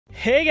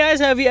Hey guys,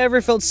 have you ever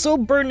felt so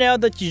burned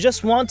out that you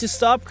just want to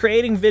stop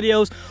creating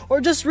videos or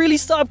just really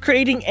stop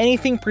creating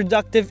anything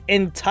productive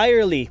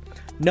entirely?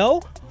 No?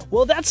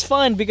 Well, that's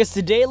fine because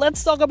today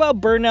let's talk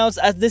about burnouts,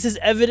 as this is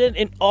evident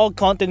in all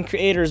content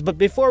creators. But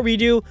before we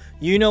do,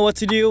 you know what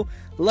to do.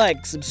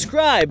 Like,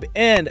 subscribe,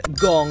 and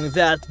gong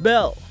that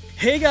bell.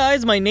 Hey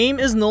guys, my name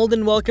is Nold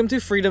and welcome to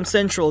Freedom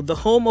Central, the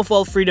home of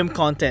all freedom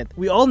content.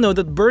 We all know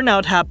that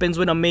burnout happens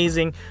when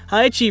amazing,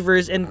 high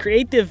achievers, and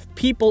creative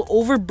people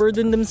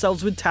overburden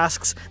themselves with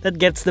tasks that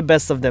gets the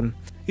best of them.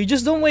 You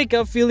just don't wake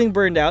up feeling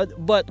burned out,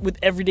 but with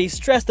everyday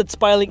stress that's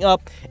piling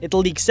up, it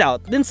leaks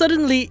out. Then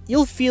suddenly,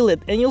 you'll feel it,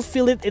 and you'll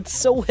feel it's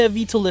so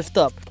heavy to lift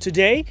up.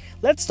 Today,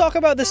 let's talk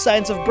about the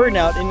signs of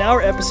burnout in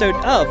our episode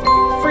of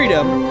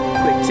Freedom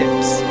Quick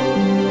Tips.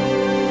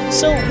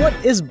 So what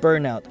is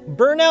burnout?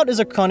 Burnout is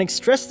a chronic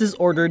stress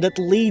disorder that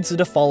leads to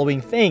the following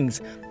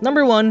things.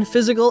 Number 1,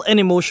 physical and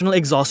emotional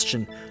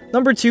exhaustion.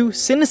 Number 2,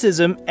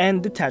 cynicism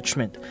and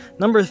detachment.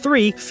 Number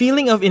 3,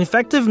 feeling of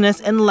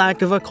ineffectiveness and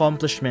lack of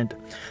accomplishment.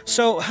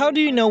 So how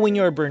do you know when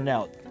you're burned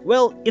out?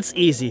 Well, it's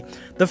easy.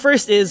 The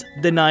first is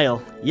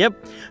denial.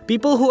 Yep,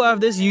 people who have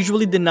this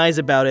usually denies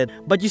about it,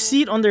 but you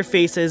see it on their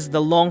faces,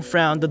 the long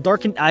frown, the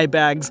darkened eye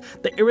bags,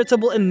 the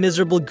irritable and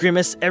miserable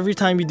grimace every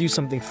time you do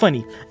something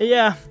funny.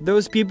 Yeah,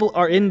 those people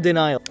are in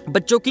denial.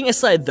 But joking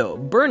aside though,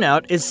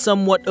 burnout is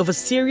somewhat of a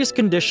serious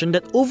condition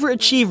that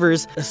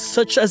overachievers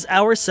such as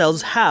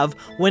ourselves have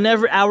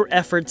whenever our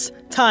efforts,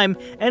 time,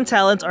 and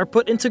talents are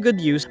put into good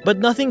use, but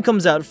nothing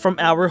comes out from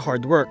our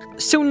hard work.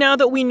 So now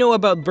that we know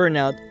about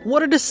burnout,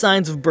 what are the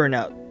signs of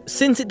burnout?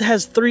 Since it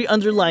has 3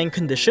 underlying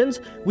conditions,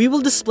 we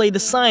will display the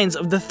signs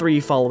of the 3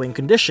 following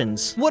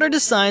conditions. What are the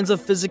signs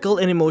of physical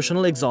and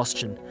emotional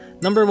exhaustion?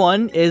 Number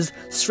 1 is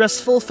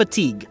stressful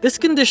fatigue. This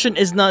condition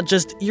is not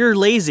just you're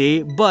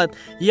lazy, but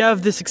you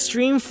have this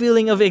extreme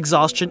feeling of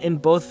exhaustion in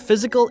both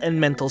physical and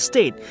mental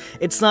state.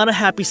 It's not a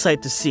happy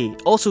sight to see,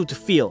 also to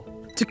feel.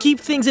 To keep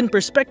things in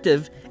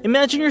perspective,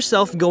 imagine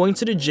yourself going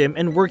to the gym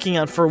and working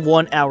out for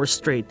 1 hour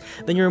straight.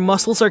 Then your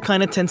muscles are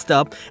kinda tensed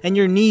up and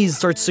your knees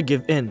starts to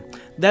give in.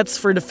 That's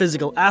for the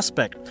physical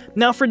aspect.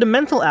 Now for the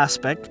mental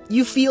aspect,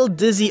 you feel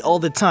dizzy all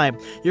the time.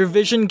 Your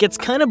vision gets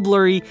kinda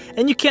blurry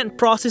and you can't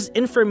process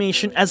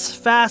information as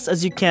fast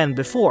as you can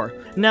before.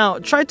 Now,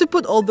 try to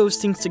put all those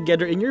things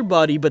together in your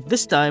body, but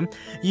this time,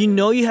 you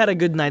know you had a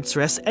good night's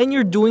rest and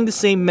you're doing the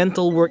same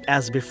mental work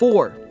as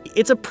before.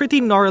 It's a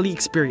pretty gnarly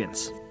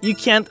experience. You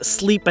can't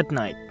sleep at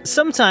night.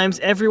 Sometimes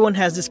everyone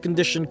has this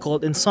condition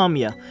called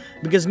insomnia,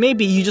 because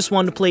maybe you just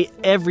want to play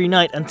every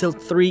night until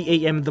 3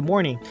 a.m. in the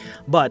morning.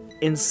 But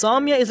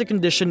insomnia is a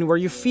condition where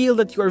you feel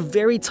that you are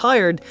very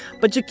tired,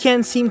 but you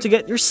can't seem to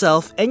get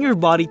yourself and your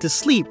body to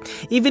sleep,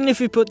 even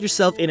if you put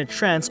yourself in a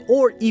trance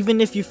or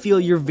even if you feel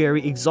you're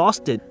very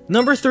exhausted.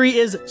 Number 3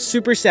 is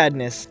super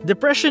sadness.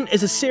 Depression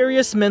is a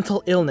serious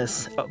mental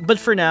illness, but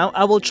for now,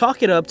 I will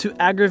chalk it up to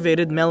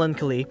aggravated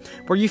melancholy,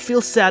 where you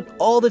feel sad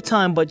all the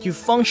time but you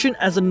function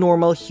as a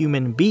normal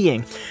human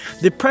being.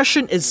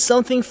 Depression is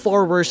something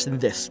far worse than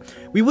this.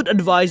 We would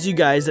advise you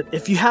guys that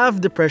if you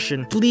have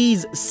depression,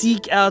 please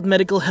seek out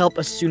medical help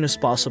as soon as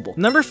possible.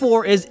 Number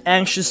 4 is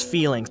anxious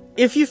feelings.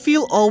 If you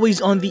feel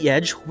always on the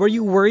edge, where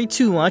you worry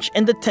too much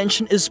and the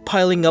tension is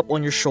piling up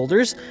on your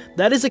shoulders,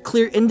 that is a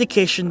clear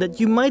indication that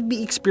you might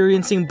be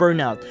experiencing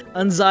burnout.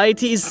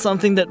 Anxiety is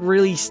something that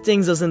really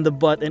stings us in the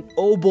butt, and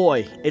oh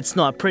boy, it's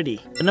not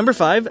pretty. And number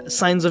 5,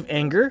 signs of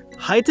anger,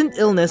 heightened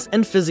illness,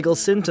 and physical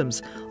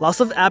symptoms, loss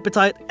of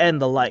appetite,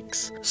 and the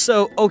likes.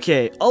 So,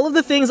 okay, all of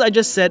the things I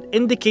just said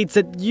indicates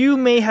that you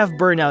may have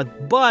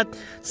burnout, but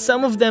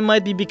some of them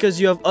might be because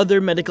you have other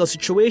medical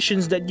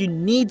situations that you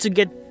need to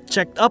get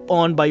checked up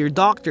on by your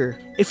doctor.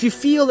 If you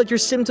feel that your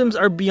symptoms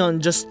are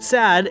beyond just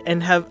sad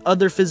and have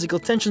other physical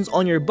tensions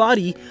on your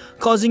body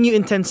causing you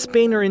intense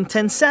pain or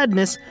intense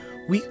sadness,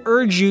 we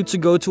urge you to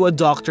go to a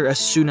doctor as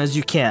soon as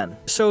you can.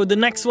 So the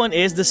next one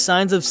is the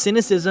signs of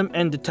cynicism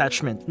and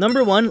detachment.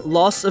 Number 1,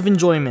 loss of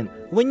enjoyment.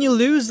 When you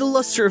lose the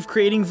luster of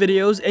creating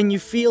videos and you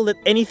feel that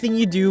anything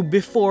you do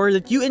before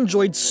that you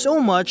enjoyed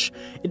so much,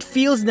 it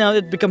feels now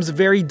it becomes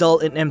very dull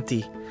and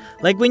empty.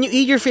 Like when you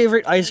eat your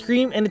favorite ice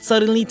cream and it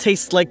suddenly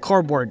tastes like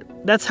cardboard.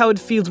 That's how it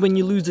feels when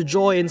you lose the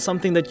joy in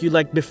something that you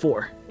liked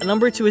before. And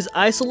number 2 is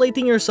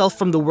isolating yourself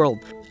from the world.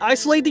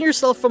 Isolating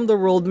yourself from the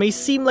world may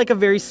seem like a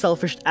very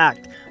selfish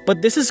act,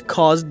 but this is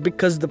caused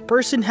because the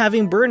person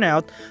having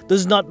burnout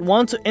does not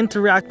want to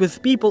interact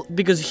with people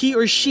because he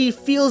or she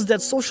feels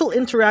that social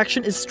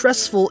interaction is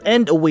stressful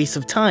and a waste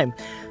of time.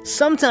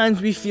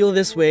 Sometimes we feel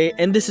this way,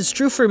 and this is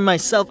true for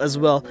myself as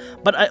well,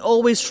 but I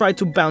always try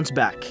to bounce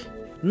back.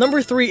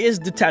 Number 3 is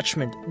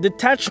detachment.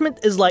 Detachment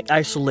is like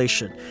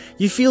isolation.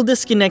 You feel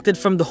disconnected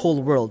from the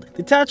whole world.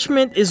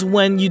 Detachment is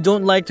when you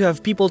don't like to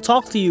have people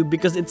talk to you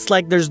because it's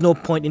like there's no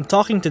point in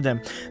talking to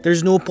them.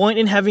 There's no point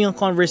in having a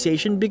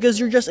conversation because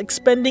you're just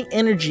expending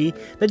energy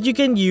that you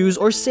can use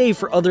or save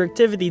for other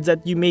activities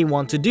that you may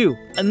want to do.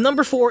 And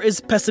number 4 is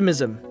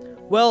pessimism.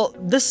 Well,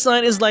 this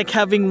sign is like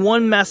having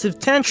one massive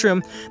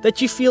tantrum that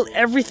you feel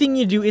everything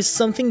you do is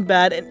something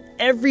bad and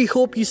every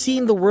hope you see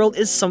in the world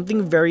is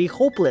something very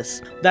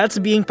hopeless. That's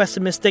being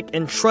pessimistic,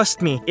 and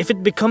trust me, if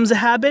it becomes a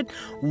habit,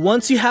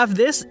 once you have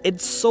this,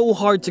 it's so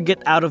hard to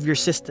get out of your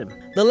system.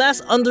 The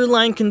last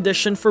underlying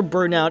condition for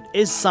burnout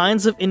is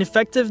signs of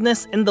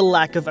ineffectiveness and the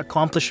lack of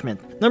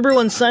accomplishment. Number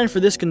one sign for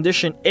this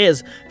condition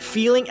is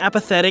feeling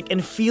apathetic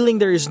and feeling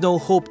there is no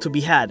hope to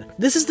be had.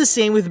 This is the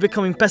same with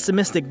becoming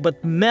pessimistic,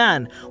 but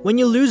man, when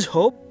you lose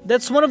hope,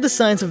 that's one of the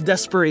signs of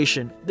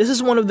desperation. This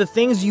is one of the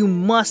things you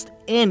must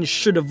and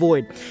should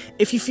avoid.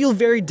 If you feel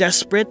very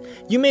desperate,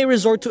 you may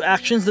resort to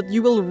actions that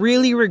you will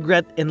really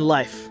regret in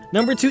life.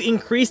 Number 2,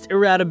 increased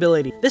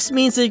irritability. This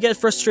means that you get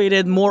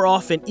frustrated more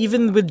often,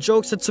 even with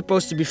jokes that's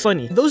supposed to be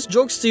funny. Those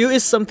jokes to you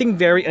is something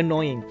very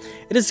annoying.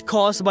 It is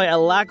caused by a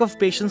lack of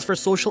patience for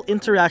social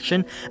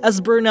interaction,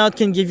 as burnout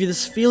can give you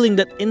this feeling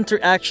that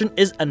interaction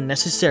is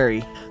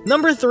unnecessary.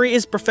 Number 3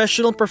 is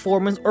professional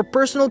performance or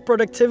personal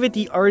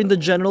productivity are in the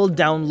general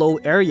down low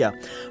area.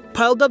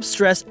 Piled up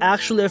stress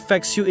actually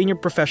affects you in your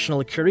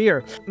professional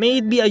career. May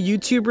it be a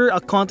YouTuber, a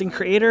content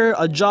creator,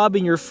 a job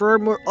in your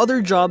firm, or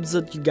other jobs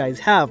that you guys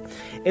have.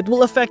 It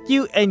will affect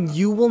you and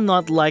you will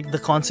not like the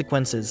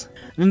consequences.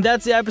 And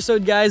that's the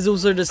episode, guys.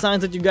 Those are the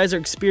signs that you guys are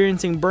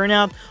experiencing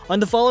burnout. On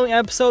the following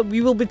episode,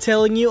 we will be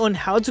telling you on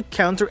how to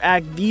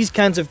counteract these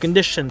kinds of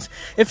conditions.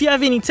 If you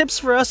have any tips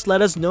for us,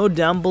 let us know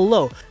down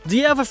below. Do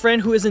you have a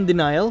friend who is in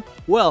denial?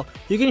 Well,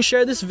 you can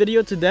share this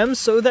video to them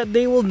so that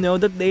they will know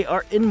that they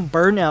are in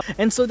burnout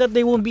and so that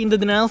they won't be in the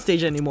denial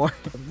stage anymore.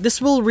 This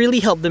will really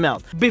help them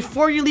out.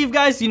 Before you leave,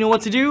 guys, you know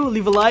what to do.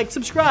 Leave a like,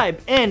 subscribe,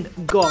 and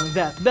gong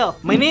that bell.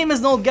 My name is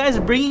Noel, guys,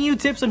 bringing you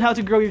tips on how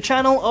to grow your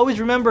channel. Always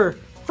remember,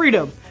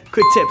 freedom,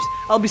 quick tips.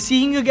 I'll be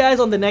seeing you guys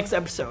on the next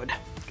episode.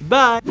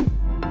 Goodbye.